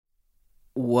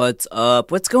What's up?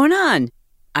 What's going on?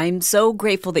 I'm so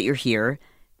grateful that you're here.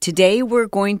 Today, we're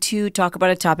going to talk about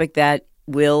a topic that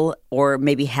will or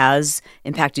maybe has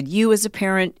impacted you as a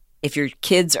parent. If your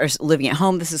kids are living at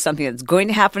home, this is something that's going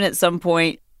to happen at some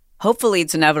point. Hopefully,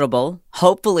 it's inevitable.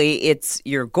 Hopefully, it's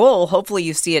your goal. Hopefully,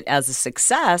 you see it as a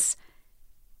success.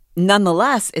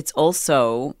 Nonetheless, it's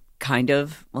also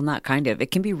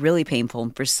it can be really painful.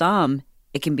 And for some,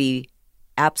 it can be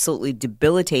absolutely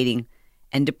debilitating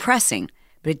and depressing,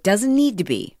 but it doesn't need to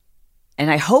be.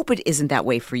 And I hope it isn't that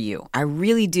way for you. I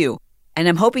really do. And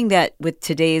I'm hoping that with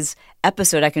today's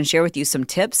episode, I can share with you some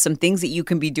tips, some things that you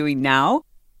can be doing now,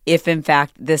 if in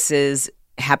fact this is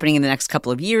happening in the next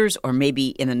couple of years, or maybe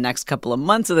in the next couple of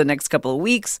months or the next couple of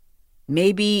weeks.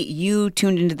 Maybe you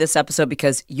tuned into this episode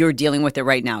because you're dealing with it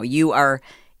right now. You are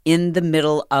in the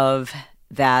middle of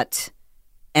that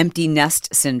empty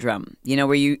nest syndrome,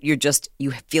 where you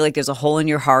feel like there's a hole in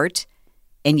your heart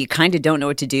and you kind of don't know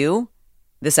what to do.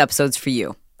 This episode's for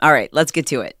you. All right, let's get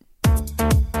to it.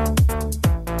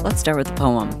 Let's start with the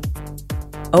poem.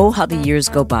 Oh, how the years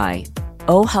go by.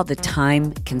 Oh, how the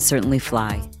time can certainly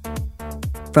fly.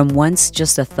 From once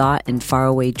just a thought and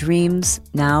faraway dreams,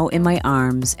 now in my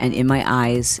arms and in my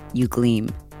eyes you gleam.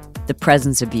 The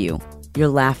presence of you, your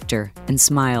laughter and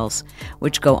smiles,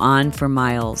 which go on for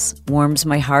miles, warms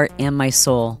my heart and my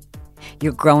soul.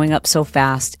 You're growing up so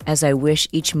fast, as I wish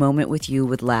each moment with you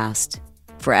would last.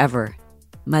 Forever,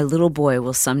 my little boy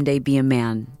will someday be a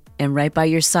man, and right by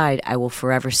your side I will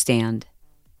forever stand.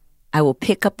 I will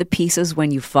pick up the pieces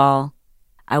when you fall.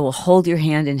 I will hold your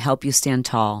hand and help you stand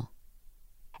tall.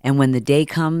 And when the day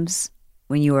comes,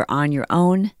 when you are on your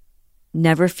own,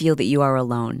 never feel that you are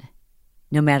alone.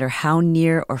 No matter how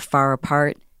near or far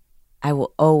apart, I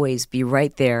will always be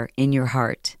right there in your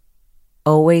heart.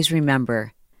 Always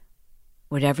remember,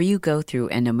 whatever you go through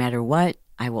and no matter what,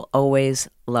 I will always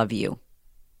love you.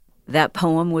 That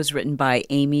poem was written by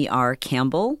Amy R.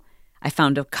 Campbell. I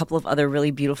found a couple of other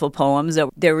really beautiful poems that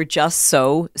they were just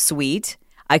so sweet.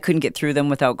 I couldn't get through them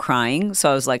without crying.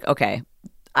 So I was like, okay,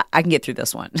 I can get through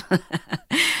this one.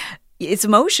 It's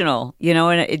emotional,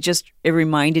 and it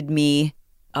reminded me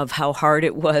of how hard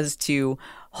it was to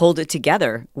hold it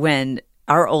together when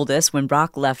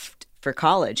Brock left for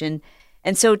college. And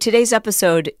so today's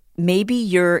episode, maybe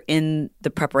you're in the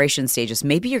preparation stages.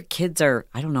 Maybe your kids are,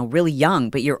 really young,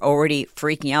 but you're already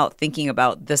freaking out thinking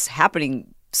about this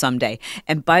happening someday.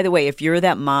 And by the way, if you're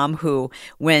that mom who,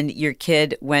 when your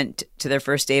kid went to their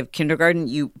first day of kindergarten,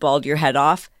 you bawled your head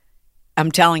off,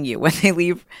 I'm telling you, when they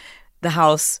leave the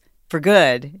house for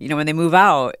good, when they move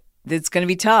out, it's going to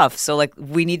be tough. So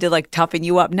we need to toughen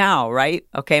you up now, right?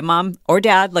 Okay, mom or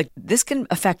dad, this can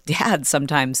affect dad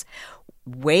sometimes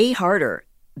way harder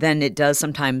than it does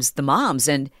sometimes the moms.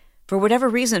 And for whatever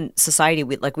reason, society,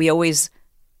 we always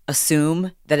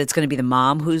assume that it's going to be the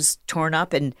mom who's torn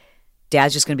up and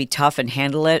dad's just going to be tough and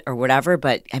handle it or whatever.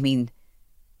 But I mean,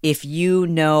 if you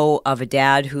know of a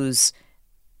dad who's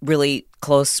really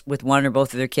close with one or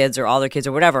both of their kids or all their kids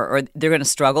or whatever, or they're going to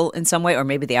struggle in some way, or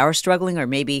maybe they are struggling, or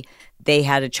maybe they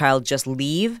had a child just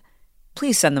leave,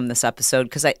 please send them this episode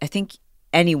because I think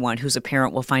anyone who's a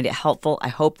parent will find it helpful. I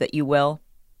hope that you will.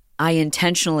 I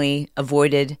intentionally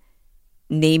avoided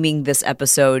naming this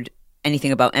episode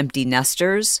anything about empty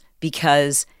nesters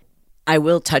because I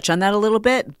will touch on that a little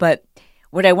bit, but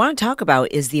what I want to talk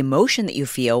about is the emotion that you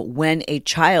feel when a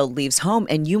child leaves home,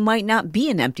 and you might not be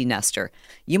an empty nester.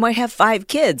 You might have 5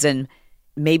 kids and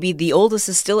maybe the oldest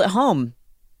is still at home,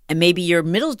 and maybe your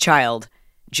middle child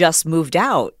just moved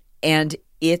out, and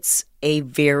it's a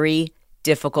very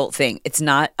difficult thing. It's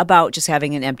not about just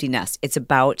having an empty nest. It's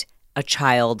about a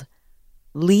child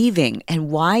leaving. And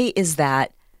why is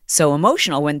that so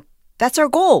emotional when that's our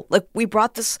goal? We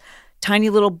brought this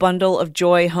tiny little bundle of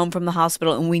joy home from the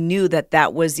hospital, and we knew that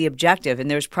that was the objective.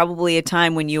 And there's probably a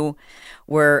time when you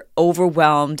were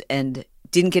overwhelmed and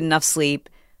didn't get enough sleep,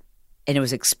 and it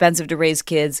was expensive to raise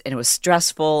kids, and it was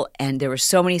stressful, and there were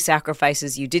so many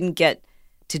sacrifices. You didn't get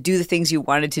to do the things you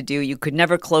wanted to do. You could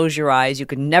never close your eyes. You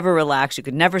could never relax. You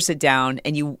could never sit down,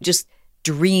 and you just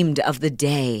dreamed of the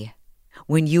day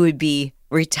when you would be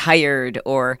retired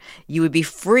or you would be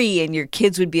free and your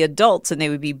kids would be adults and they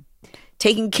would be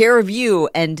taking care of you.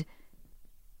 And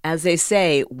as they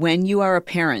say, when you are a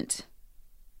parent,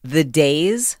 the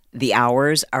days, the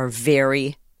hours are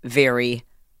very, very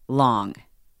long,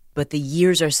 but the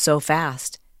years are so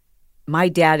fast. My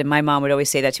dad and my mom would always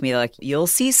say that to me, you'll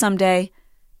see someday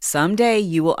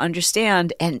you will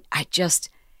understand. And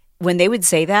when they would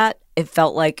say that, it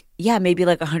felt maybe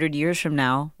 100 years from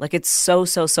now, it's so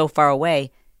far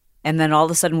away. And then all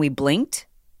of a sudden we blinked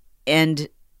and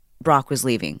Brock was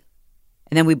leaving.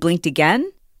 And then we blinked again,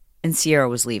 and Sierra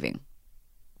was leaving.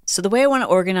 So the way I want to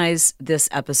organize this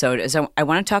episode is I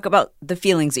want to talk about the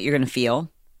feelings that you're going to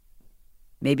feel,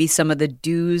 maybe some of the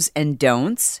do's and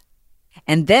don'ts.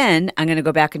 And then I'm going to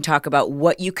go back and talk about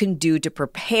what you can do to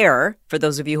prepare for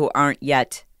those of you who aren't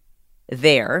yet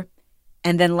there.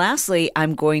 And then lastly,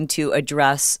 I'm going to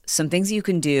address some things you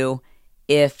can do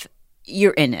if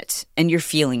you're in it and you're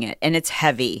feeling it and it's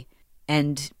heavy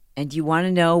and you want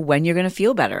to know when you're going to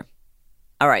feel better.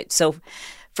 All right. So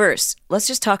first, let's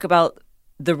just talk about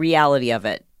the reality of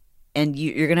it. And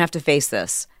you're going to have to face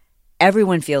this.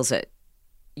 Everyone feels it.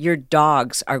 Your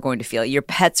dogs are going to feel it. Your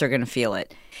pets are going to feel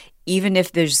it. Even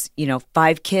if there's,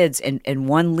 5 kids and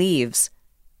one leaves,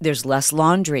 there's less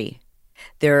laundry.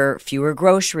 There are fewer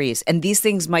groceries. And these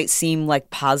things might seem like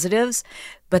positives,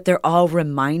 but they're all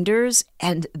reminders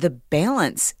and the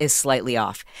balance is slightly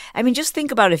off. I mean, just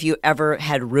think about if you ever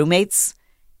had roommates.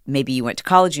 Maybe you went to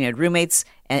college and you had roommates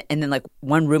and then like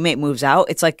one roommate moves out.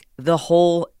 It's like the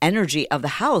whole energy of the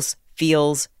house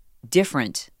feels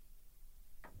different.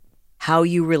 How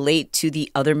you relate to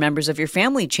the other members of your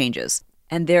family changes.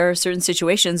 And there are certain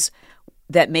situations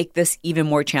that make this even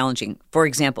more challenging. For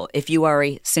example, if you are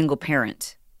a single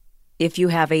parent, if you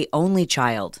have an only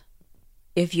child,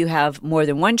 if you have more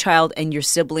than one child and your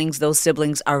siblings, those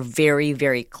siblings are very,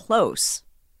 very close.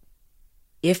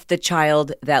 If the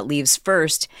child that leaves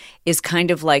first is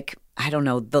kind of like, I don't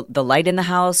know, the light in the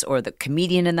house or the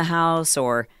comedian in the house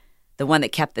or the one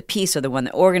that kept the peace or the one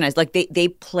that organized, like they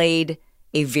played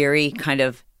a very kind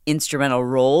of instrumental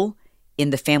role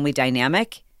in the family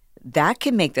dynamic, that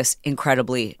can make this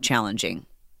incredibly challenging.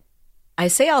 I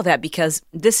say all that because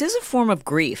this is a form of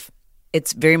grief.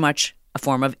 It's very much a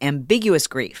form of ambiguous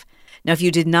grief. Now, if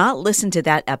you did not listen to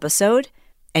that episode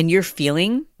and you're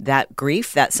feeling that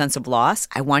grief, that sense of loss,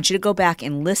 I want you to go back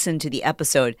and listen to the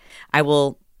episode. I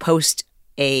will post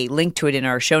a link to it in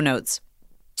our show notes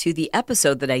to the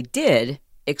episode that I did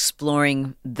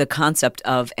exploring the concept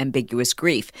of ambiguous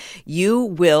grief. You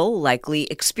will likely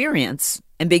experience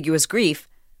ambiguous grief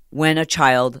when a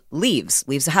child leaves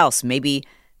the house. Maybe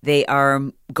they are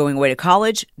going away to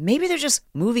college. Maybe they're just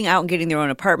moving out and getting their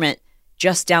own apartment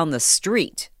just down the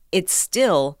street. It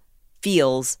still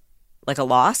feels like a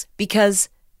loss because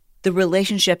the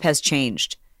relationship has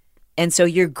changed. And so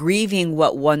you're grieving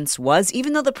what once was,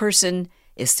 even though the person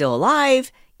is still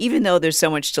alive, even though there's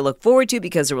so much to look forward to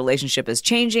because the relationship is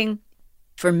changing.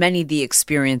 For many, the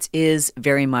experience is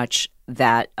very much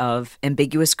that of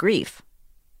ambiguous grief.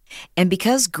 And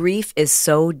because grief is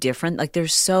so different, like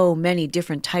there's so many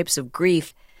different types of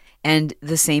grief, and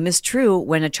the same is true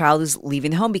when a child is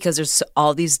leaving the home because there's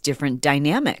all these different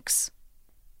dynamics.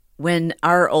 When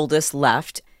our oldest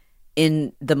left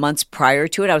in the months prior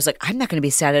to it, I was like, I'm not going to be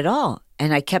sad at all.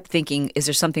 And I kept thinking, is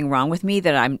there something wrong with me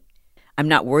that I'm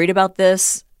not worried about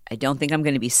this? I don't think I'm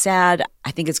going to be sad.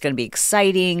 I think it's going to be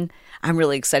exciting. I'm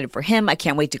really excited for him. I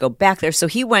can't wait to go back there. So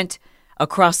he went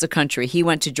across the country. He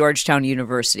went to Georgetown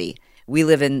University. We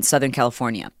live in Southern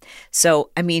California.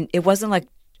 So, I mean, it wasn't like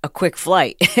a quick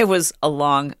flight. It was a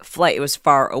long flight. It was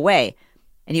far away.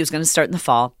 And he was going to start in the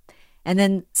fall. And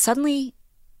then suddenly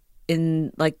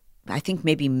in I think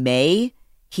maybe May,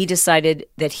 he decided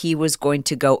that he was going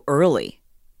to go early.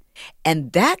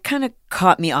 And that kind of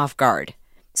caught me off guard.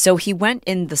 So he went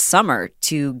in the summer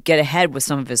to get ahead with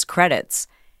some of his credits.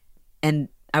 And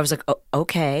I was like, oh,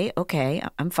 okay,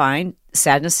 I'm fine.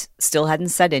 Sadness still hadn't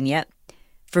set in yet.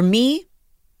 For me,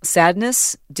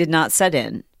 sadness did not set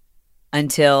in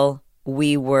until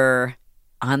we were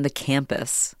on the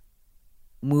campus,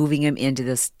 moving him into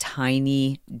this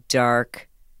tiny, dark,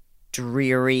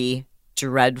 dreary,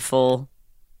 dreadful,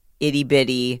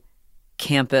 itty-bitty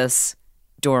campus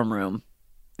dorm room.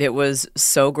 It was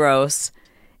so gross.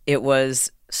 It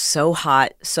was so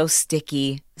hot, so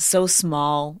sticky, so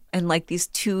small, and like these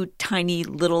 2 tiny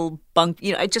little bunk,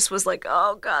 I just was like,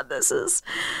 oh God, this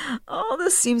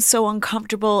seems so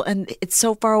uncomfortable and it's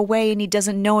so far away and he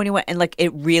doesn't know anyone. And like,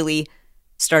 it really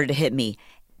started to hit me.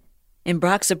 And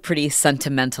Brock's a pretty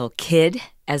sentimental kid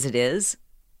as it is.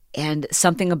 And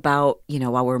something about,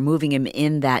 while we're moving him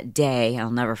in that day,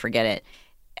 I'll never forget it.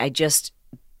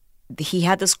 He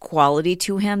had this quality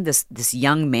to him, this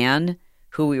young man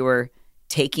who we were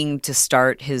taking to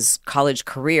start his college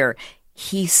career.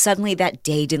 He suddenly that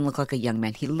day didn't look like a young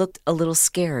man. He looked a little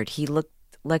scared. He looked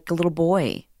like a little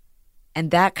boy.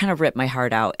 And that kind of ripped my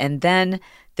heart out. And then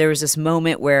there was this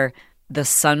moment where the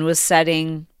sun was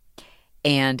setting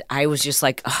and I was just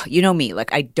like, oh, you know me,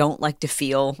 like I don't like to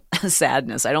feel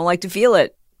sadness. I don't like to feel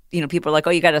it. People are like,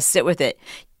 oh, you got to sit with it.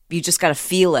 you just got to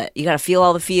feel it. You got to feel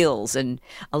all the feels and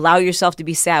allow yourself to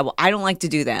be sad. Well, I don't like to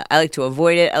do that. I like to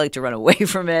avoid it. I like to run away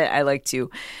from it. I like to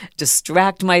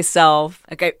distract myself.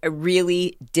 Like I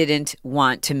really didn't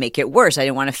want to make it worse. I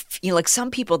didn't want to, like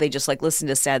some people, they just like listen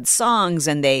to sad songs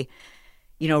and they,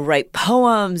 write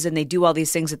poems and they do all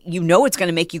these things that it's going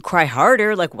to make you cry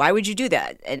harder. Like, why would you do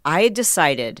that? And I had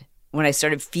decided when I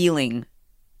started feeling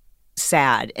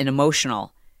sad and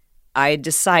emotional, I had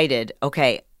decided,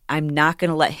 okay, I'm not going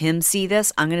to let him see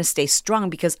this. I'm going to stay strong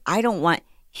because I don't want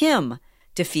him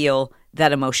to feel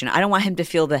that emotion. I don't want him to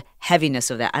feel the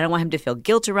heaviness of that. I don't want him to feel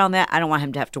guilt around that. I don't want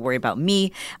him to have to worry about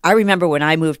me. I remember when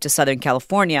I moved to Southern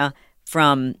California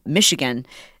from Michigan,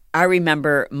 I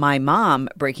remember my mom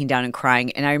breaking down and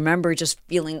crying, and I remember just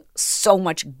feeling so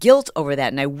much guilt over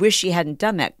that, and I wish she hadn't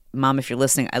done that. Mom, if you're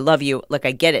listening, I love you. Like,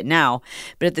 I get it now.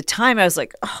 But at the time, I was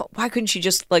like, oh, why couldn't she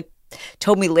just,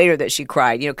 told me later that she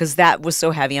cried, because that was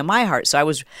so heavy on my heart. So I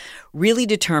was really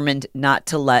determined not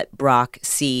to let Brock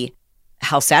see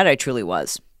how sad I truly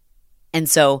was. And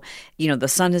so, the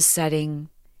sun is setting,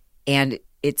 and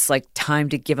it's like time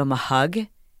to give him a hug,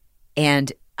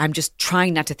 and I'm just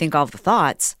trying not to think all the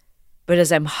thoughts. But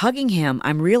as I'm hugging him,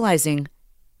 I'm realizing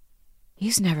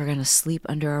he's never going to sleep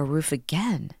under our roof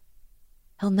again.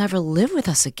 He'll never live with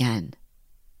us again.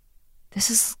 This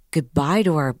is goodbye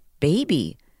to our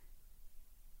baby.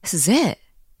 This is it.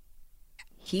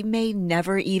 He may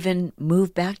never even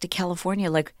move back to California.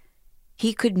 Like,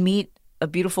 he could meet a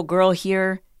beautiful girl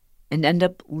here and end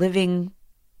up living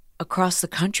across the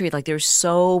country. Like, there's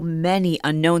so many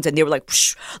unknowns, and they were like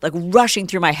rushing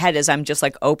through my head as I'm just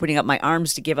like opening up my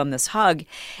arms to give him this hug.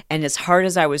 And as hard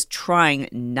as I was trying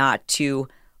not to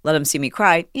let him see me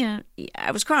cry,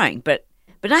 I was crying, but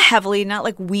not heavily, not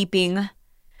like weeping. I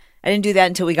didn't do that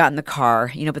until we got in the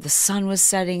car, but the sun was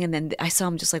setting, and then I saw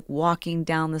him just like walking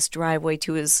down this driveway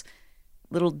to his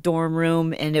little dorm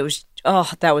room, and it was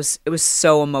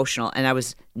so emotional, and I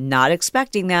was not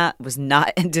expecting that, was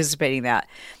not anticipating that.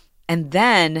 And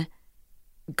then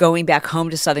going back home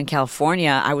to Southern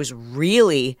California, I was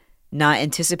really not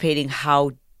anticipating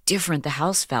how different the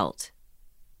house felt.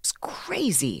 It was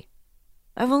crazy.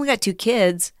 I've only got 2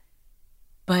 kids,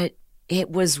 but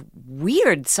it was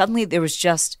weird. Suddenly there was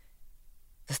just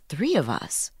the 3 of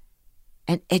us.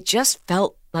 And it just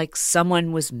felt like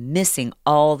someone was missing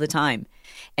all the time.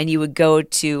 And you would go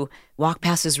to walk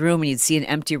past his room and you'd see an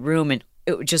empty room, and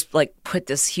it would just like put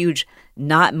this huge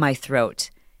knot in my throat.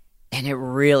 And it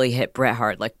really hit Brett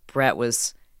hard. Like,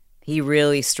 he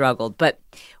really struggled. But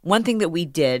one thing that we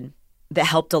did that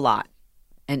helped a lot,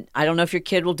 and I don't know if your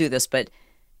kid will do this, but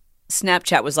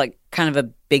Snapchat was like kind of a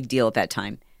big deal at that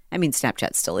time. I mean,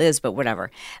 Snapchat still is, but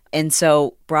whatever. And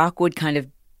so Brock would kind of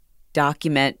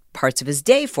document parts of his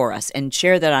day for us and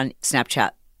share that on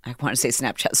Snapchat. I want to say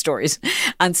Snapchat stories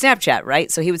on Snapchat,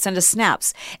 right? So he would send us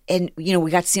snaps, and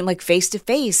we got to see him like face to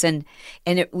face, and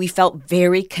we felt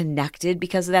very connected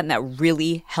because of that, and that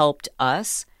really helped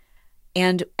us.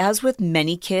 And as with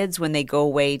many kids, when they go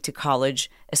away to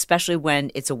college, especially when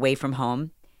it's away from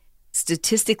home,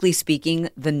 statistically speaking,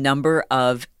 the number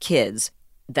of kids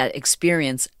that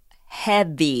experience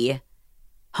heavy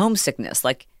homesickness,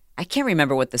 like, I can't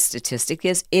remember what the statistic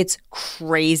is. It's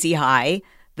crazy high.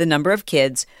 The number of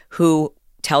kids who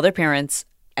tell their parents,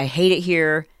 I hate it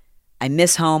here, I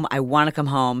miss home, I want to come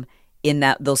home in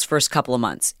those first couple of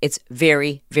months. It's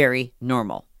very, very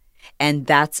normal. And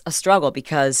that's a struggle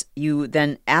because you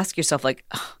then ask yourself like,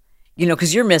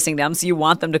 because you're missing them, so you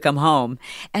want them to come home.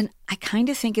 And I kind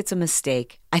of think it's a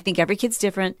mistake. I think every kid's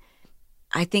different.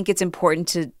 I think it's important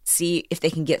to see if they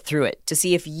can get through it, to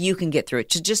see if you can get through it,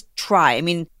 to just try. I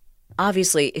mean,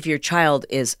 obviously, if your child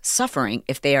is suffering,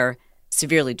 if they are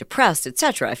severely depressed,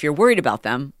 etc., if you're worried about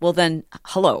them, well then,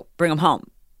 hello, bring them home.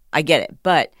 I get it.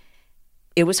 But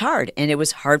it was hard, and it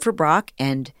was hard for Brock,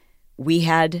 and we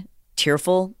had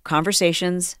tearful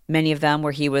conversations, many of them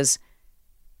where he was,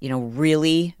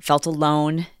 really felt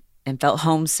alone and felt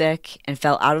homesick and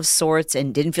felt out of sorts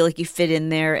and didn't feel like he fit in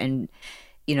there. And,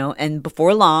 and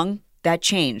before long, that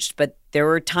changed. But there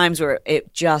were times where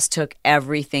it just took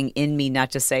everything in me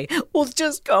not to say, well,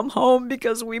 just come home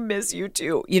because we miss you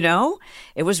too.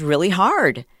 It was really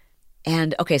hard.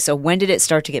 And okay, so when did it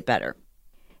start to get better?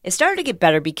 It started to get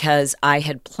better because I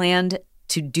had planned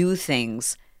to do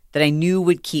things that I knew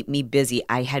would keep me busy.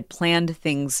 I had planned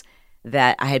things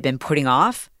that I had been putting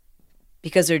off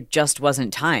because there just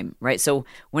wasn't time, right? So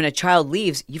when a child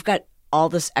leaves, you've got all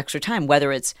this extra time,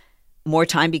 whether it's more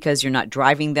time because you're not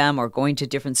driving them or going to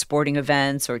different sporting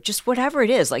events or just whatever it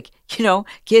is. Like,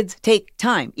 kids take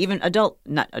time, even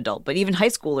even high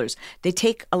schoolers, they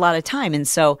take a lot of time. And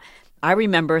so I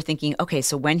remember thinking, okay,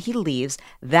 so when he leaves,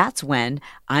 that's when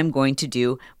I'm going to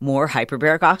do more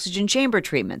hyperbaric oxygen chamber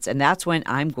treatments. And that's when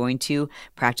I'm going to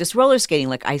practice roller skating.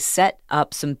 Like I set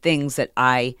up some things that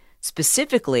I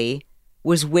specifically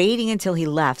was waiting until he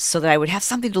left so that I would have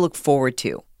something to look forward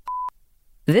to.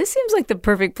 This seems like the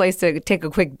perfect place to take a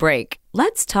quick break.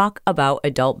 Let's talk about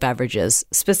adult beverages.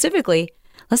 Specifically,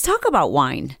 let's talk about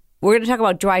wine. We're going to talk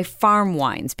about dry farm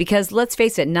wines because let's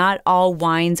face it, not all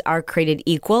wines are created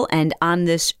equal. And on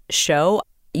this show,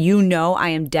 you know I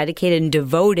am dedicated and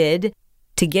devoted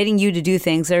to getting you to do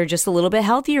things that are just a little bit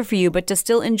healthier for you, but to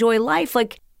still enjoy life.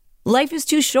 Like life is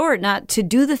too short not to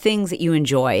do the things that you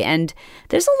enjoy. And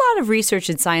there's a lot of research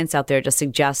and science out there to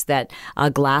suggest that a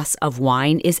glass of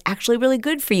wine is actually really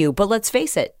good for you. But let's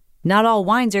face it, not all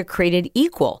wines are created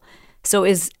equal. So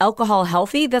is alcohol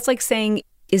healthy? That's like saying,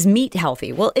 is meat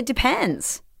healthy? Well, it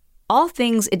depends. All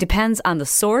things, it depends on the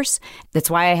source. That's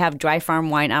why I have dry farm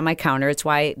wine on my counter. It's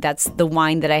why that's the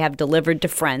wine that I have delivered to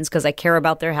friends because I care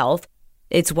about their health.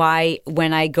 It's why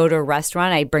when I go to a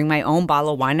restaurant, I bring my own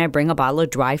bottle of wine. I bring a bottle of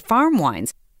dry farm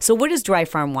wines. So what is dry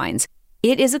farm wines?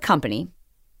 It is a company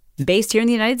based here in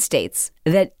the United States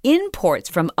that imports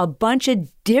from a bunch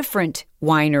of different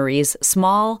wineries,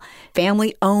 small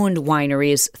family-owned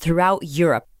wineries throughout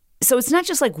Europe. So it's not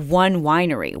just like one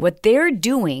winery. What they're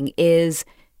doing is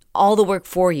all the work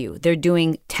for you. They're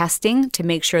doing testing to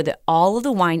make sure that all of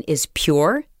the wine is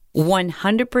pure,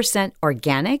 100%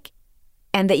 organic,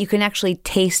 and that you can actually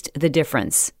taste the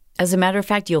difference. As a matter of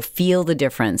fact, you'll feel the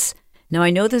difference. Now, I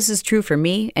know this is true for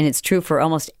me, and it's true for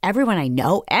almost everyone I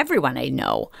know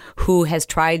who has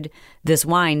tried this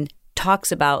wine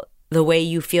talks about the way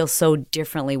you feel so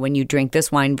differently when you drink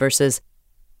this wine versus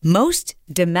most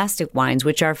domestic wines,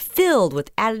 which are filled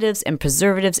with additives and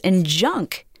preservatives and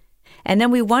junk. And then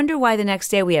we wonder why the next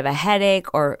day we have a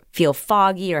headache or feel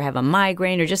foggy or have a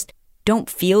migraine or just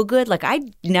don't feel good. Like I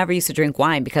never used to drink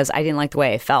wine because I didn't like the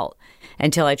way I felt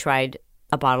until I tried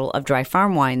a bottle of dry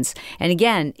farm wines. And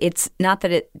again, it's not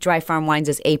that dry farm wines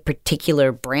is a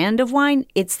particular brand of wine.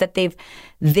 It's that they've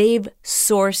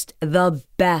sourced the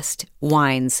best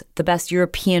wines, the best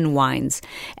European wines,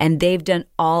 and they've done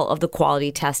all of the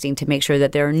quality testing to make sure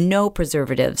that there are no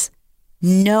preservatives,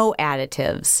 no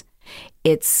additives.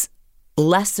 It's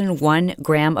less than 1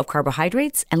 gram of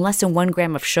carbohydrates and less than 1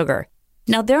 gram of sugar.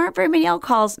 Now, there aren't very many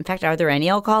alcohols. In fact, are there any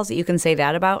alcohols that you can say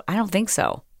that about? I don't think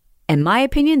so. In my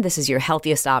opinion, this is your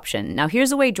healthiest option. Now, here's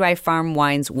the way Dry Farm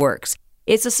Wines works.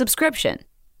 It's a subscription.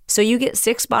 So you get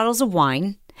 6 bottles of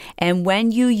wine, and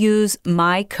when you use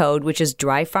my code, which is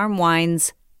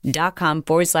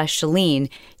dryfarmwines.com/Chalene,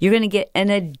 you're going to get an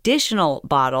additional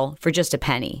bottle for just a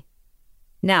penny.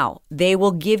 Now, they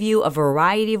will give you a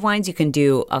variety of wines. You can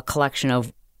do a collection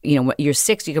of, your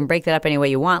 6, you can break that up any way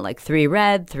you want, like 3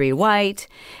 red, 3 white.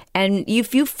 And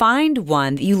if you find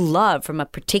one that you love from a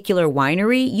particular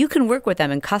winery, you can work with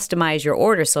them and customize your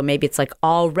order. So maybe it's like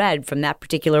all red from that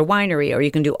particular winery, or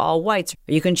you can do all whites,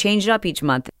 or you can change it up each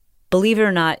month. Believe it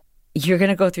or not, you're going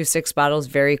to go through 6 bottles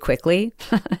very quickly.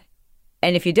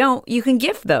 And if you don't, you can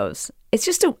gift those. It's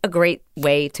just a great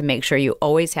way to make sure you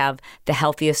always have the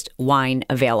healthiest wine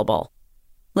available.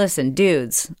 Listen,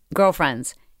 dudes,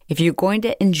 girlfriends, if you're going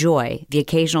to enjoy the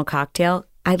occasional cocktail,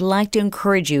 I'd like to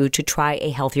encourage you to try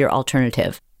a healthier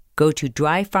alternative. Go to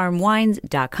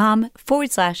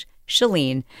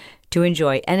dryfarmwines.com/Chalene to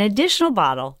enjoy an additional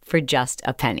bottle for just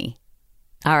a penny.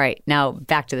 All right, now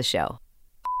back to the show.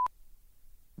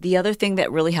 The other thing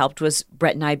that really helped was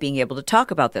Brett and I being able to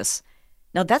talk about this.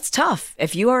 Now, that's tough.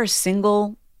 If you are a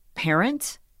single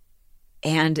parent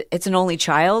and it's an only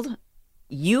child,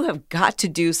 you have got to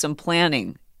do some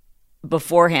planning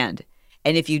beforehand.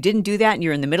 And if you didn't do that and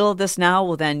you're in the middle of this now,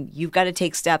 well, then you've got to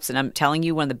take steps. And I'm telling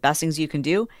you, one of the best things you can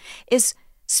do is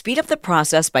speed up the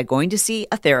process by going to see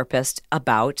a therapist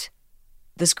about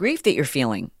this grief that you're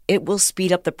feeling. It will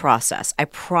speed up the process. I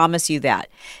promise you that.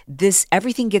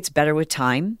 Everything gets better with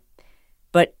time.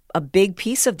 But a big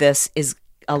piece of this is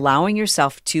allowing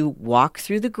yourself to walk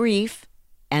through the grief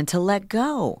and to let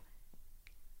go,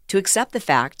 to accept the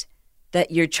fact that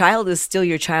your child is still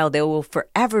your child. They will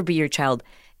forever be your child.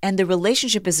 And the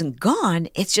relationship isn't gone.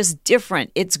 It's just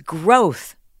different. It's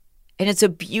growth. And it's a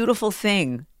beautiful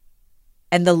thing.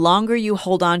 And the longer you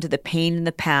hold on to the pain in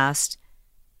the past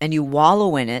and you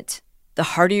wallow in it, the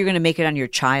harder you're going to make it on your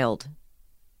child.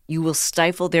 You will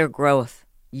stifle their growth.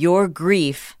 Your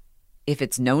grief, if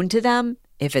it's known to them,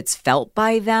 if it's felt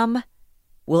by them,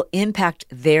 will impact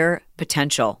their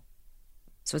potential.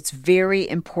 So it's very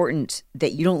important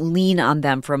that you don't lean on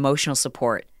them for emotional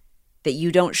support, that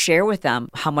you don't share with them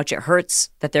how much it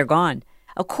hurts that they're gone.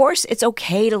 Of course, it's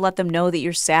okay to let them know that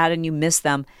you're sad and you miss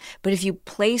them, but if you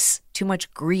place too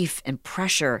much grief and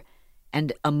pressure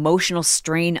and emotional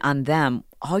strain on them,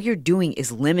 all you're doing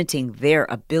is limiting their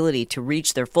ability to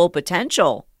reach their full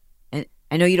potential. And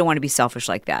I know you don't want to be selfish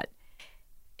like that.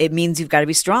 It means you've got to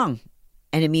be strong,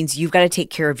 and it means you've got to take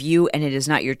care of you, and it is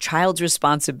not your child's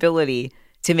responsibility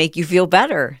to make you feel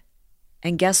better.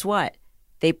 And guess what?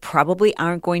 They probably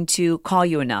aren't going to call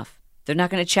you enough. They're not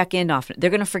going to check in often.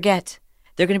 They're going to forget.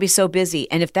 They're going to be so busy.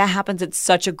 And if that happens, it's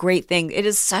such a great thing. It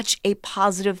is such a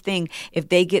positive thing if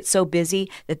they get so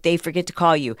busy that they forget to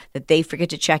call you, that they forget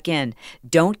to check in.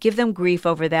 Don't give them grief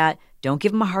over that. Don't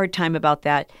give them a hard time about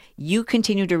that. You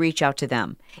continue to reach out to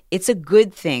them. It's a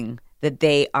good thing that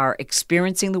they are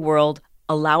experiencing the world.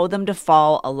 Allow them to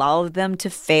fall, allow them to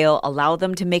fail, allow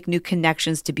them to make new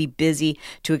connections, to be busy,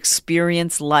 to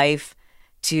experience life,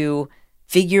 to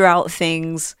figure out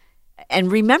things.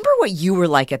 And remember what you were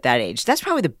like at that age. That's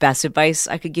probably the best advice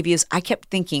I could give you. Is I kept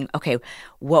thinking, okay,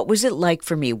 what was it like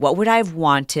for me? What would I have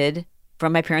wanted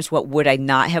from my parents? What would I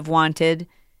not have wanted?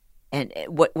 And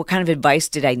what kind of advice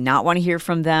did I not want to hear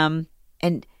from them?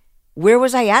 And where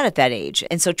was I at that age?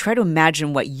 And so try to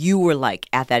imagine what you were like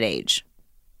at that age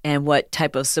and what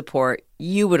type of support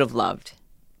you would have loved.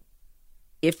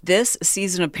 If this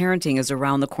season of parenting is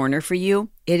around the corner for you,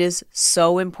 it is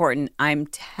so important, I'm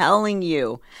telling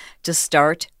you, to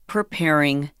start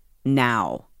preparing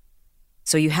now.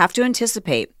 So you have to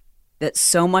anticipate that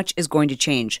so much is going to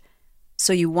change.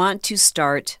 So you want to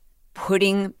start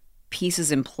putting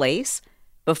pieces in place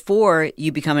before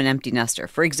you become an empty nester.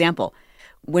 For example,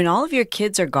 when all of your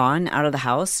kids are gone out of the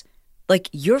house, like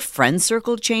your friend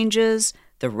circle changes,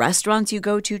 the restaurants you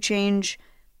go to change,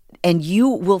 and you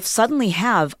will suddenly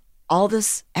have all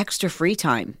this extra free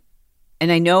time.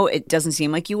 And I know it doesn't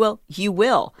seem like you will. You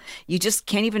will. You just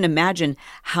can't even imagine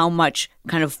how much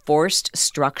kind of forced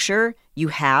structure you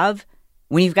have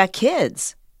when you've got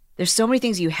kids. There's so many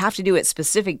things you have to do at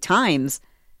specific times.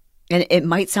 And it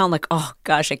might sound like, oh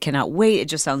gosh, I cannot wait. It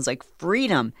just sounds like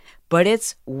freedom. But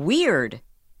it's weird.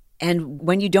 And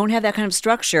when you don't have that kind of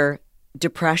structure,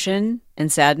 depression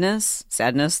and sadness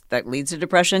that leads to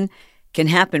depression, can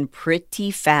happen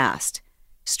pretty fast.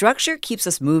 Structure keeps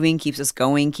us moving, keeps us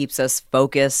going, keeps us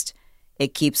focused.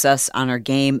 It keeps us on our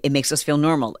game. It makes us feel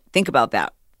normal. Think about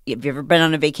that. Have you ever been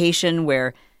on a vacation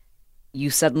where you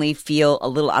suddenly feel a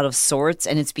little out of sorts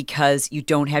and it's because you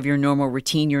don't have your normal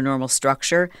routine, your normal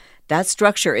structure? That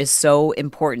structure is so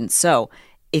important. So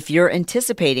if you're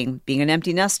anticipating being an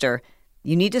empty nester,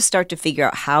 you need to start to figure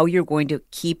out how you're going to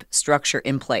keep structure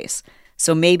in place.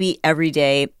 So maybe every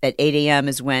day at 8 a.m.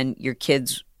 is when your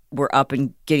kids were up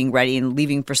and getting ready and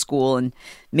leaving for school. And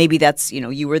maybe that's,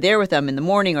 you were there with them in the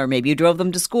morning, or maybe you drove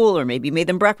them to school, or maybe you made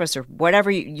them breakfast, or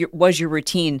whatever was your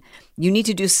routine. You need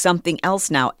to do something else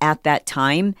now at that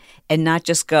time and not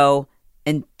just go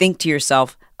and think to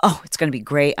yourself, oh, it's going to be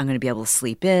great. I'm going to be able to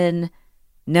sleep in.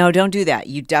 No, don't do that.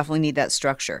 You definitely need that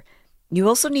structure. You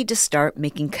also need to start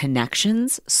making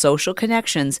connections, social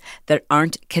connections that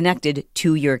aren't connected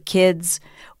to your kids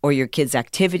or your kids'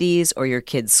 activities or your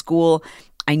kids' school.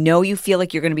 I know you feel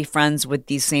like you're going to be friends with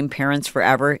these same parents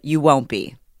forever. You won't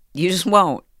be. You just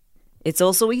won't. It's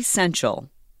also essential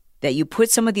that you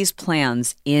put some of these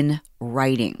plans in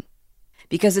writing,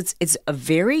 because it's a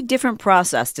very different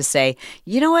process to say,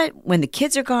 you know what, when the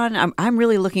kids are gone, I'm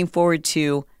really looking forward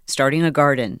to starting a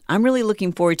garden. I'm really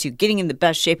looking forward to getting in the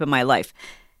best shape of my life.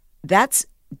 That's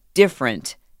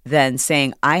different than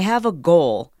saying, I have a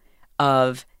goal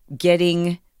of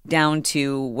getting down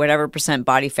to whatever percent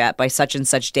body fat by such and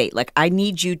such date. Like, I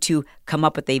need you to come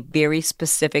up with a very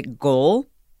specific goal.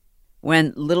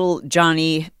 When little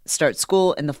Johnny starts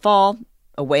school in the fall,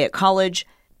 away at college,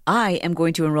 I am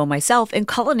going to enroll myself in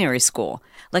culinary school.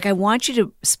 Like, I want you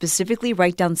to specifically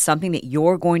write down something that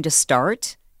you're going to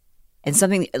start, and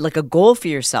something like a goal for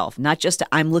yourself, not just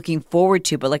I'm looking forward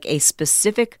to, but like a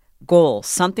specific goal,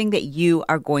 something that you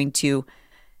are going to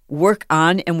work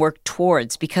on and work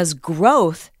towards, because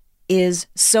growth is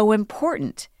so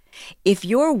important. If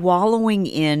you're wallowing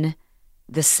in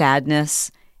the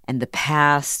sadness and the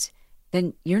past,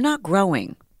 then you're not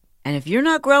growing. And if you're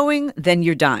not growing, then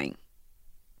you're dying.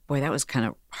 Boy, that was kind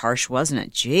of harsh, wasn't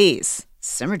it? Jeez,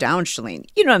 simmer down, Chalene.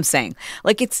 You know what I'm saying?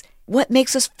 Like, it's what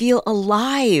makes us feel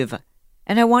alive.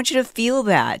 And I want you to feel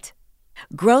that.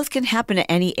 Growth can happen at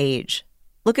any age.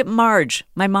 Look at Marge,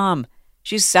 my mom.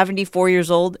 She's 74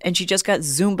 years old, and she just got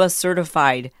Zumba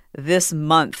certified this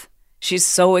month. She's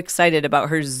so excited about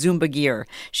her Zumba gear.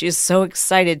 She is so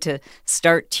excited to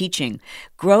start teaching.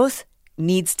 Growth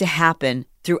needs to happen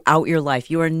throughout your life.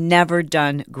 You are never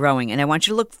done growing. And I want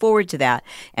you to look forward to that.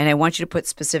 And I want you to put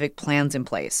specific plans in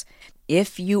place.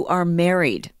 If you are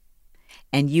married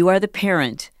and you are the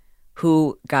parent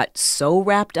who got so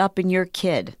wrapped up in your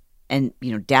kid, and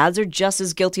dads are just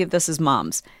as guilty of this as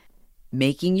moms,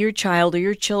 making your child or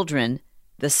your children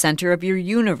the center of your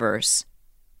universe,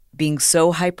 being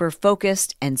so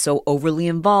hyper-focused and so overly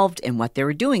involved in what they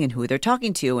were doing and who they're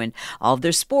talking to and all of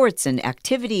their sports and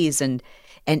activities and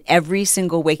every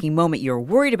single waking moment you're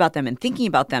worried about them and thinking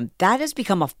about them, that has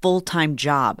become a full-time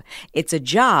job. It's a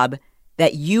job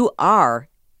that you are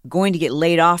going to get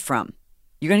laid off from.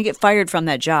 You're going to get fired from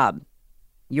that job.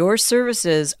 Your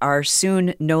services are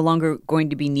soon no longer going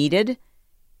to be needed.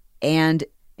 And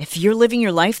if you're living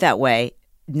your life that way,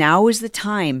 now is the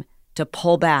time to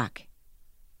pull back,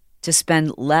 to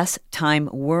spend less time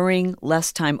worrying,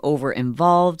 less time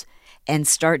over-involved, and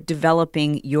start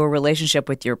developing your relationship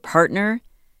with your partner.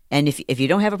 And if you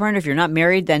don't have a partner, if you're not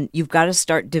married, then you've got to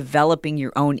start developing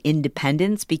your own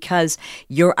independence, because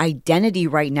your identity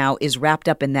right now is wrapped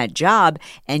up in that job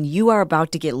and you are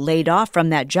about to get laid off from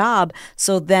that job.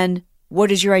 So then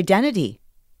what is your identity?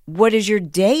 What does your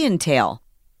day entail?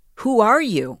 Who are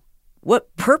you?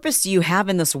 What purpose do you have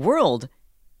in this world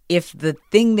if the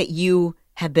thing that you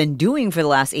have been doing for the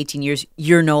last 18 years,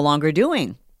 you're no longer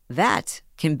doing? That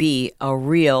can be a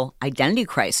real identity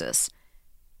crisis.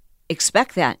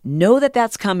 Expect that. Know that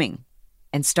that's coming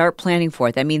and start planning for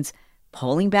it. That means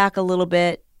pulling back a little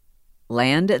bit,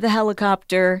 land the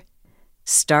helicopter,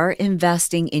 start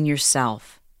investing in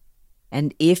yourself.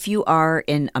 And if you are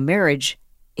in a marriage,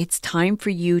 it's time for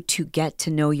you to get to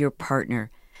know your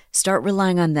partner. Start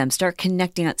relying on them. Start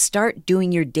connecting. Start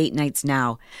doing your date nights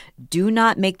now. Do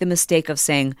not make the mistake of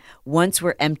saying, once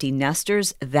we're empty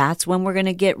nesters, that's when we're going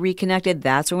to get reconnected.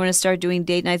 That's when we're going to start doing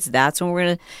date nights. That's when we're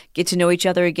going to get to know each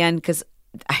other again. Because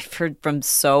I've heard from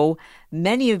so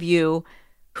many of you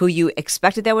who you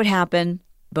expected that would happen,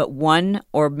 but one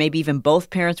or maybe even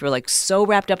both parents were like so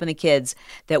wrapped up in the kids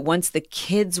that once the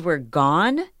kids were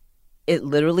gone, it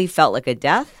literally felt like a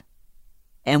death.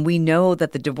 And we know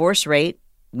that the divorce rate,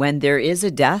 when there is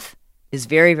a death, is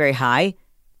very, very high.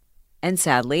 And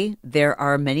sadly, there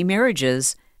are many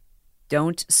marriages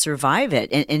don't survive it.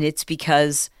 And it's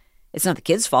because it's not the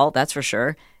kid's fault, that's for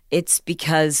sure. It's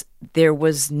because there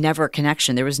was never a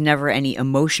connection. There was never any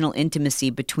emotional intimacy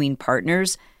between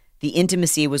partners. The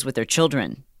intimacy was with their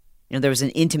children. There was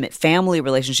an intimate family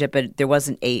relationship, but there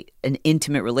wasn't an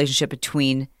intimate relationship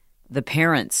between the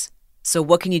parents. So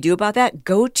what can you do about that?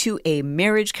 Go to a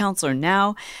marriage counselor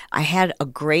now. I had a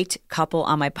great couple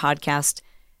on my podcast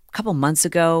a couple months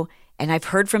ago, and I've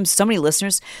heard from so many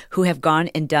listeners who have gone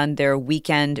and done their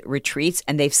weekend retreats,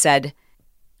 and they've said,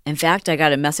 in fact, I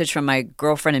got a message from my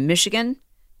girlfriend in Michigan.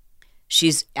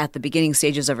 She's at the beginning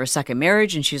stages of her second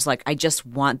marriage, and she's like, I just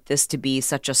want this to be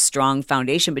such a strong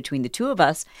foundation between the two of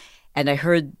us. And I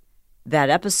heard that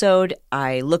episode.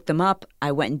 I looked them up.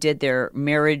 I went and did their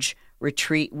marriage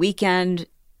retreat weekend.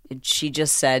 She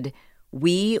just said,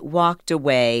 we walked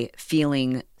away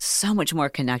feeling so much more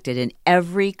connected, and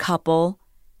every couple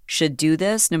should do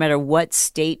this. No matter what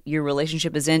state your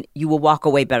relationship is in, you will walk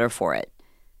away better for it.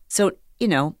 So,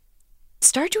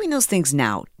 start doing those things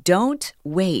now. Don't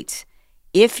wait.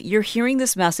 If you're hearing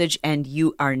this message and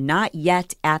you are not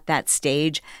yet at that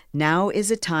stage, now is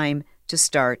a time to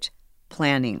start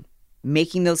planning,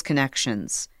 making those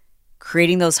connections,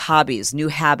 creating those hobbies, new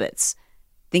habits,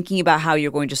 thinking about how you're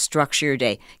going to structure your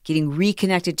day, getting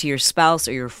reconnected to your spouse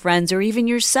or your friends or even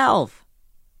yourself.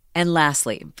 And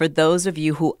lastly, for those of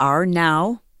you who are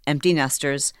now empty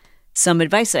nesters, some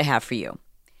advice I have for you.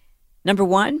 Number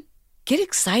one, get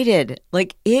excited.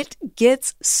 It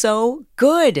gets so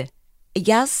good.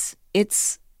 Yes,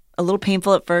 it's a little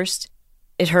painful at first.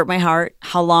 It hurt my heart.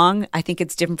 How long? I think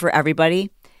it's different for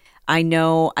everybody. I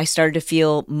know I started to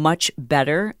feel much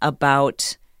better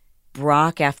about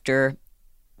Brock after,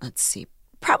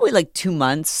 probably 2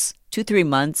 months, 3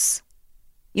 months.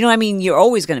 You're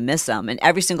always going to miss them. And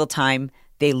every single time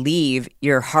they leave,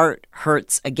 your heart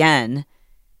hurts again.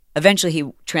 Eventually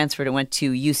he transferred and went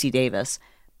to UC Davis,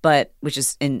 which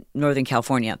is in Northern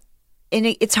California. And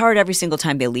it's hard every single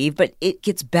time they leave, but it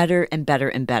gets better and better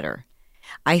and better.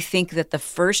 I think that the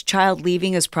first child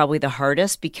leaving is probably the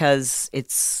hardest because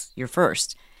it's your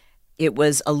first. It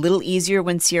was a little easier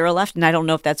when Sierra left, and I don't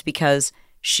know if that's because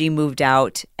she moved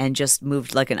out and just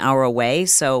moved an hour away,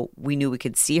 so we knew we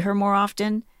could see her more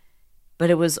often. But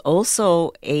it was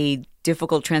also a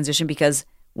difficult transition because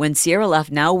when Sierra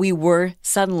left, now we were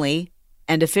suddenly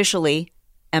and officially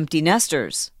empty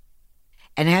nesters.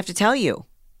 And I have to tell you,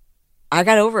 I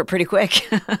got over it pretty quick.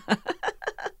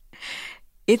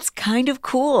 it's kind of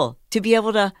cool to be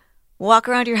able to walk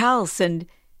around your house and,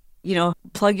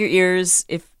 plug your ears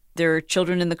if there are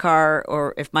children in the car,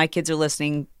 or if my kids are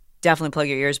listening, definitely plug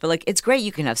your ears. But like, it's great.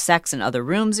 You can have sex in other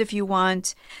rooms if you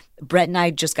want. Brett and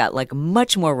I just got like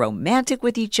much more romantic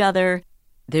with each other.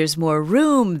 There's more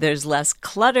room. There's less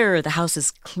clutter. The house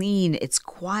is clean. It's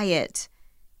quiet.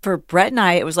 For Brett and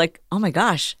I, it was like, oh my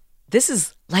gosh, this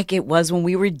is like it was when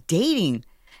we were dating,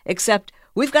 except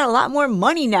we've got a lot more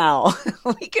money now.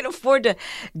 We can afford to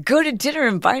go to dinner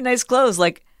and buy nice clothes.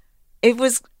 Like, it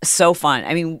was so fun.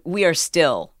 I mean, we are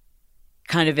still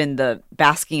kind of in the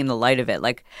basking in the light of it.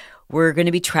 Like, we're going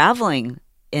to be traveling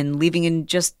and leaving in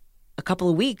just a couple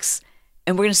of weeks,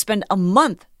 and we're going to spend a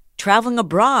month traveling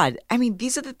abroad. I mean,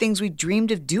 these are the things we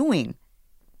dreamed of doing.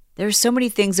 There's so many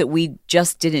things that we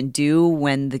just didn't do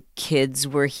when the kids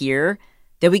were here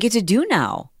that we get to do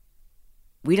now.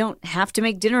 We don't have to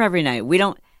make dinner every night. We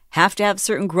don't have to have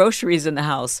certain groceries in the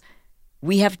house.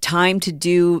 We have time to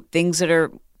do things that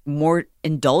are more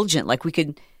indulgent, like we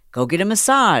could go get a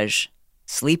massage,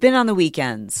 sleep in on the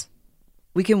weekends.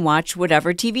 We can watch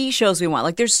whatever TV shows we want.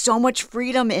 Like, there's so much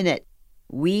freedom in it.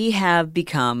 We have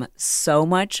become so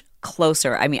much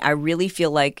closer. I mean, I really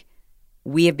feel like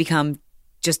we have become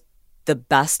just the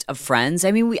best of friends.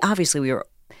 I mean, we were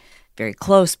very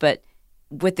close, but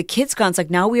with the kids gone, it's like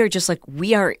now we are just like,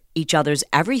 we are each other's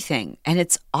everything, and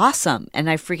it's awesome, and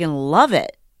I freaking love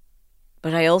it.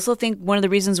 But I also think one of the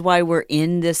reasons why we're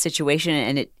in this situation,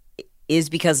 and it is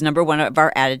because, number one, of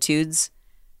our attitudes.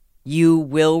 You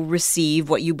will receive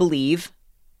what you believe.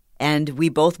 And we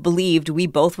both believed, we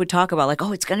both would talk about like,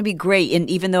 oh, it's going to be great. And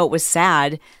even though it was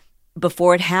sad,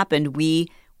 before it happened,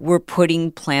 we were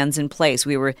putting plans in place.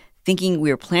 We were thinking, we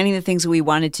were planning the things that we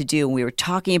wanted to do. And we were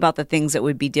talking about the things that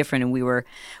would be different. And we were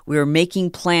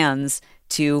making plans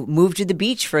to move to the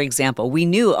beach, for example. We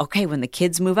knew, okay, when the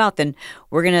kids move out, then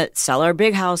we're going to sell our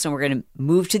big house and we're going to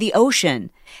move to the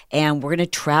ocean. And we're going to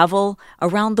travel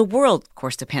around the world. Of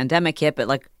course, the pandemic hit, but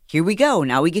like, here we go.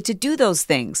 Now we get to do those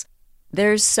things.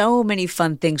 There's so many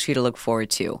fun things for you to look forward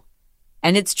to.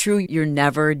 And it's true, you're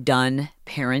never done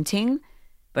parenting,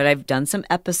 but I've done some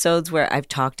episodes where I've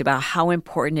talked about how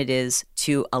important it is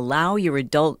to allow your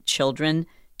adult children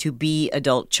to be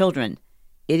adult children.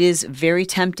 It is very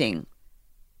tempting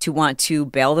to want to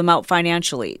bail them out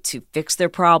financially, to fix their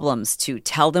problems, to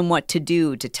tell them what to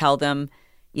do, to tell them,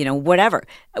 whatever.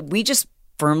 We just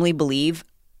firmly believe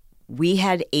we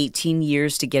had 18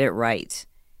 years to get it right.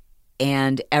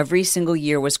 And every single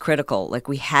year was critical. Like,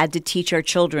 we had to teach our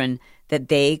children that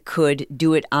they could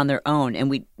do it on their own. And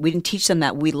we didn't teach them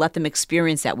that. We let them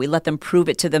experience that. We let them prove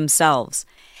it to themselves.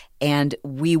 And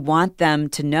we want them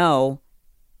to know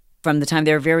from the time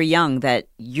they're very young that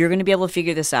you're going to be able to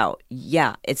figure this out.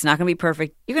 Yeah, it's not going to be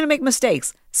perfect. You're going to make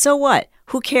mistakes. So what?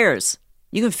 Who cares?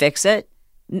 You can fix it.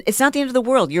 It's not the end of the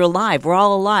world. You're alive. We're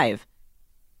all alive.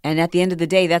 And at the end of the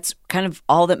day, that's kind of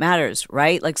all that matters,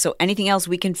 right? Like, so anything else,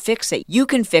 we can fix it. You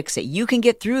can fix it. You can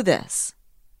get through this.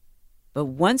 But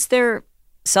once they're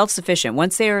self-sufficient,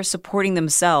 once they are supporting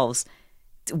themselves,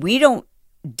 we don't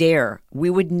dare, we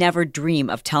would never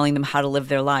dream of telling them how to live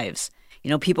their lives.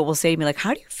 People will say to me, like,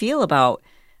 how do you feel about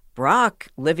Brock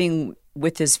living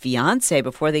with his fiance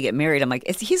before they get married? I'm like,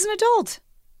 he's an adult.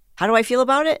 How do I feel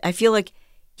about it? I feel like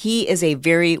he is a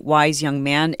very wise young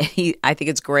man. I think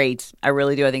it's great. I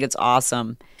really do. I think it's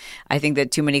awesome. I think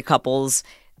that too many couples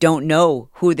don't know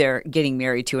who they're getting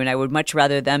married to, and I would much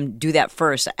rather them do that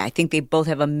first. I think they both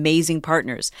have amazing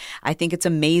partners. I think it's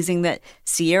amazing that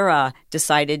Sierra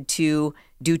decided to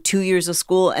do 2 years of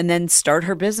school and then start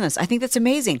her business. I think that's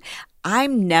amazing.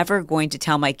 I'm never going to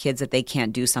tell my kids that they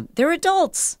can't do something. They're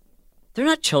adults. They're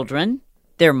not children.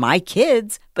 They're my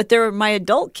kids, but they're my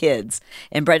adult kids.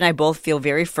 And Brett and I both feel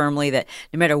very firmly that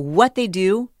no matter what they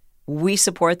do, we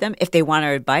support them. If they want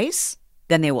our advice,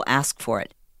 then they will ask for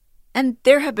it. And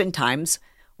there have been times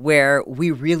where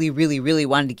we really, really, really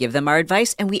wanted to give them our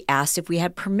advice, and we asked if we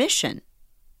had permission.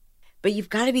 But you've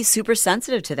got to be super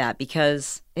sensitive to that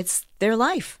because it's their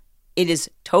life. It is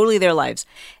totally their lives.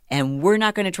 And we're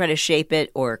not going to try to shape it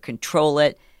or control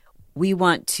it. We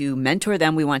want to mentor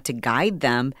them. We want to guide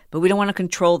them, but we don't want to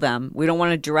control them. We don't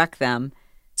want to direct them.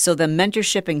 So the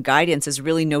mentorship and guidance is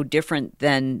really no different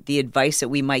than the advice that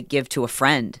we might give to a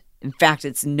friend. In fact,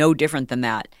 it's no different than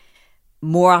that.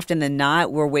 More often than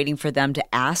not, we're waiting for them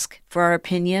to ask for our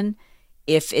opinion.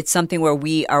 If it's something where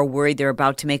we are worried they're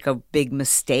about to make a big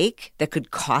mistake that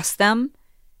could cost them,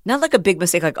 not like a big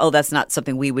mistake, like, oh, that's not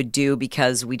something we would do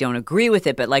because we don't agree with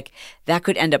it, but like that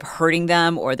could end up hurting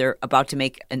them or they're about to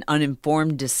make an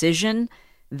uninformed decision,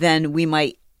 then we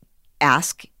might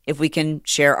ask if we can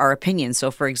share our opinions.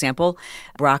 So for example,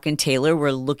 Brock and Taylor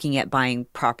were looking at buying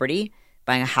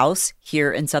a house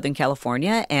here in Southern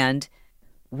California, and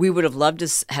we would have loved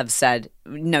to have said,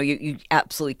 no, you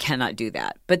absolutely cannot do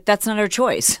that. But that's not our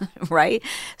choice, right?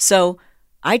 So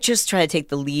I just try to take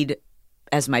the lead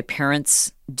as my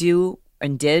parents do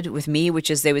and did with me, which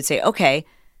is they would say, okay,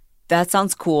 that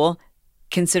sounds cool.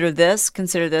 Consider this,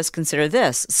 consider this, consider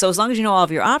this. So as long as you know all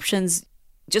of your options,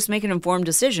 just make an informed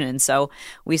decision. And so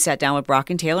we sat down with Brock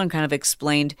and Taylor and kind of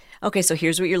explained, okay, so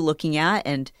here's what you're looking at,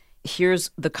 and here's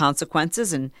the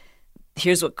consequences, and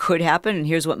here's what could happen, and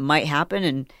here's what might happen,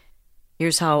 and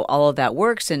here's how all of that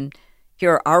works, and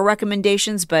here are our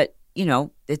recommendations. But,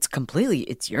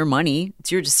 it's your money,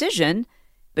 it's your decision,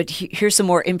 but here's some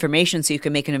more information so you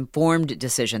can make an informed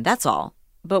decision. That's all.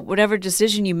 But whatever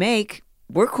decision you make,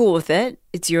 we're cool with it.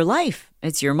 It's your life.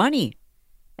 It's your money.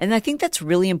 And I think that's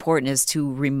really important, is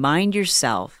to remind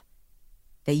yourself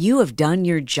that you have done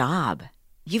your job.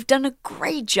 You've done a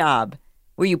great job.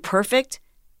 Were you perfect?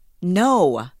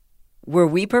 No. Were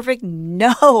we perfect?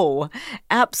 No,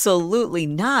 absolutely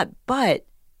not. But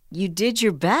you did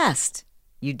your best.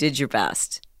 You did your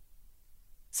best.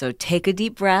 So take a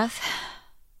deep breath.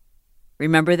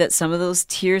 Remember that some of those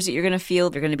tears that you're going to feel,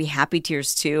 they're going to be happy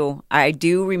tears too. I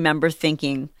do remember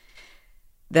thinking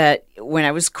that when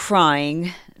I was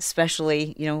crying,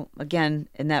 especially, again,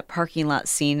 in that parking lot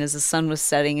scene as the sun was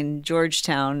setting in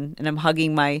Georgetown, and I'm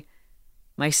hugging my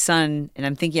son, and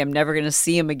I'm thinking I'm never going to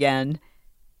see him again.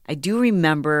 I do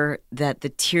remember that the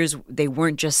tears, they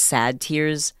weren't just sad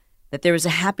tears, that there was a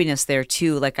happiness there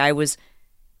too. Like I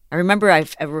remember I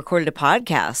recorded a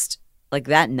podcast like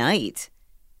that night,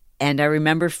 and I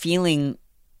remember feeling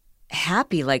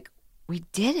happy, like we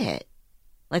did it.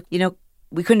 Like,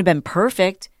 we couldn't have been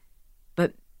perfect,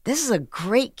 but this is a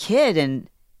great kid. And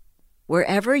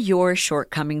wherever your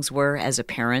shortcomings were as a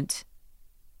parent,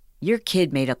 your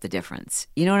kid made up the difference.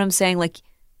 You know what I'm saying? Like,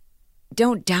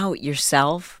 don't doubt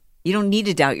yourself. You don't need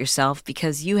to doubt yourself,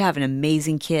 because you have an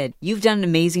amazing kid. You've done an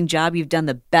amazing job. You've done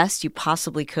the best you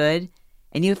possibly could.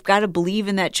 And you've got to believe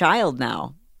in that child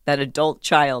now, that adult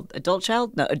kid.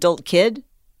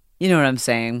 You know what I'm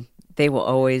saying? They will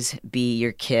always be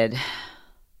your kid.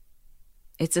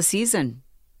 It's a season.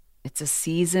 It's a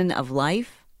season of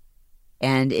life.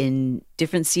 And in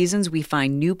different seasons, we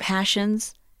find new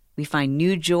passions. We find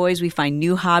new joys. We find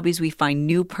new hobbies. We find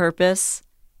new purpose.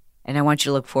 And I want you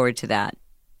to look forward to that.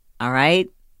 All right?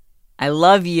 I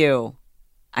love you.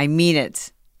 I mean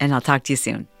it. And I'll talk to you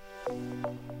soon.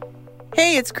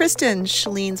 Hey, it's Kristen,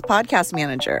 Shalene's podcast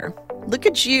manager. Look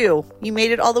at you. You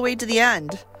made it all the way to the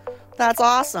end. That's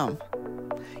awesome.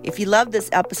 If you loved this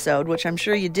episode, which I'm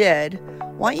sure you did,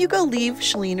 why don't you go leave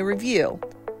Shalene a review?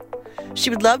 She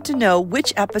would love to know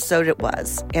which episode it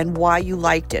was and why you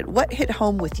liked it. What hit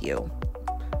home with you?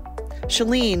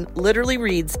 Shalene literally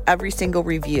reads every single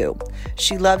review.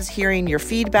 She loves hearing your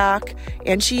feedback,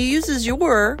 and she uses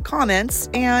your comments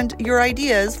and your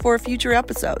ideas for future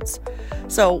episodes.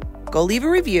 So go leave a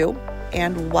review,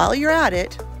 and while you're at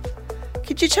it,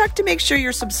 could you check to make sure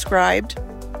you're subscribed?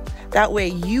 That way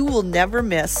you will never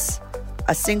miss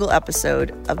a single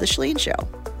episode of The Shalene Show,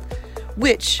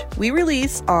 which we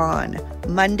release on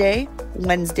Monday,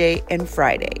 Wednesday, and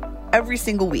Friday, every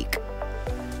single week.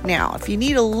 Now, if you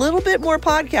need a little bit more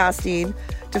podcasting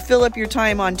to fill up your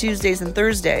time on Tuesdays and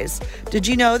Thursdays, did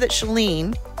you know that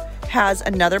Shalene has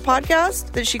another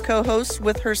podcast that she co-hosts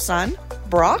with her son,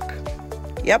 Brock?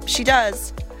 Yep, she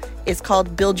does. It's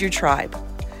called Build Your Tribe.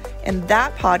 And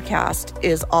that podcast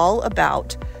is all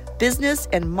about business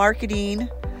and marketing,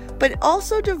 but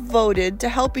also devoted to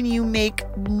helping you make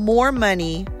more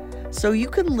money so you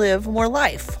can live more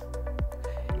life.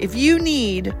 If you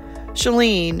need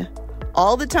Shalene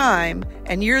all the time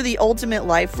and you're the ultimate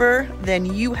lifer, then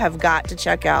you have got to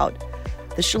check out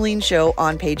The Shalene Show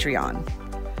on Patreon.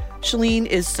 Shalene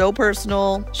is so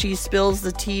personal. She spills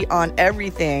the tea on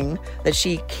everything that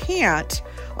she can't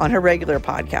on her regular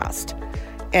podcast.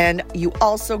 And you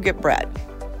also get Brett.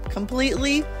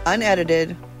 Completely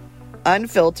unedited,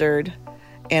 unfiltered,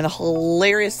 and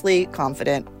hilariously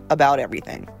confident about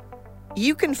everything.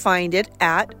 You can find it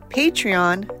at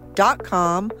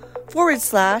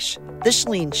patreon.com/The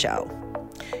Shalene Show.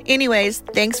 Anyways,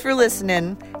 thanks for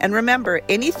listening. And remember,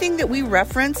 anything that we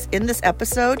reference in this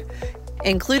episode,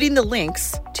 including the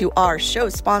links to our show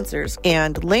sponsors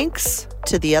and links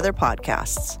to the other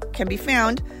podcasts, can be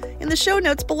found in the show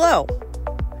notes below.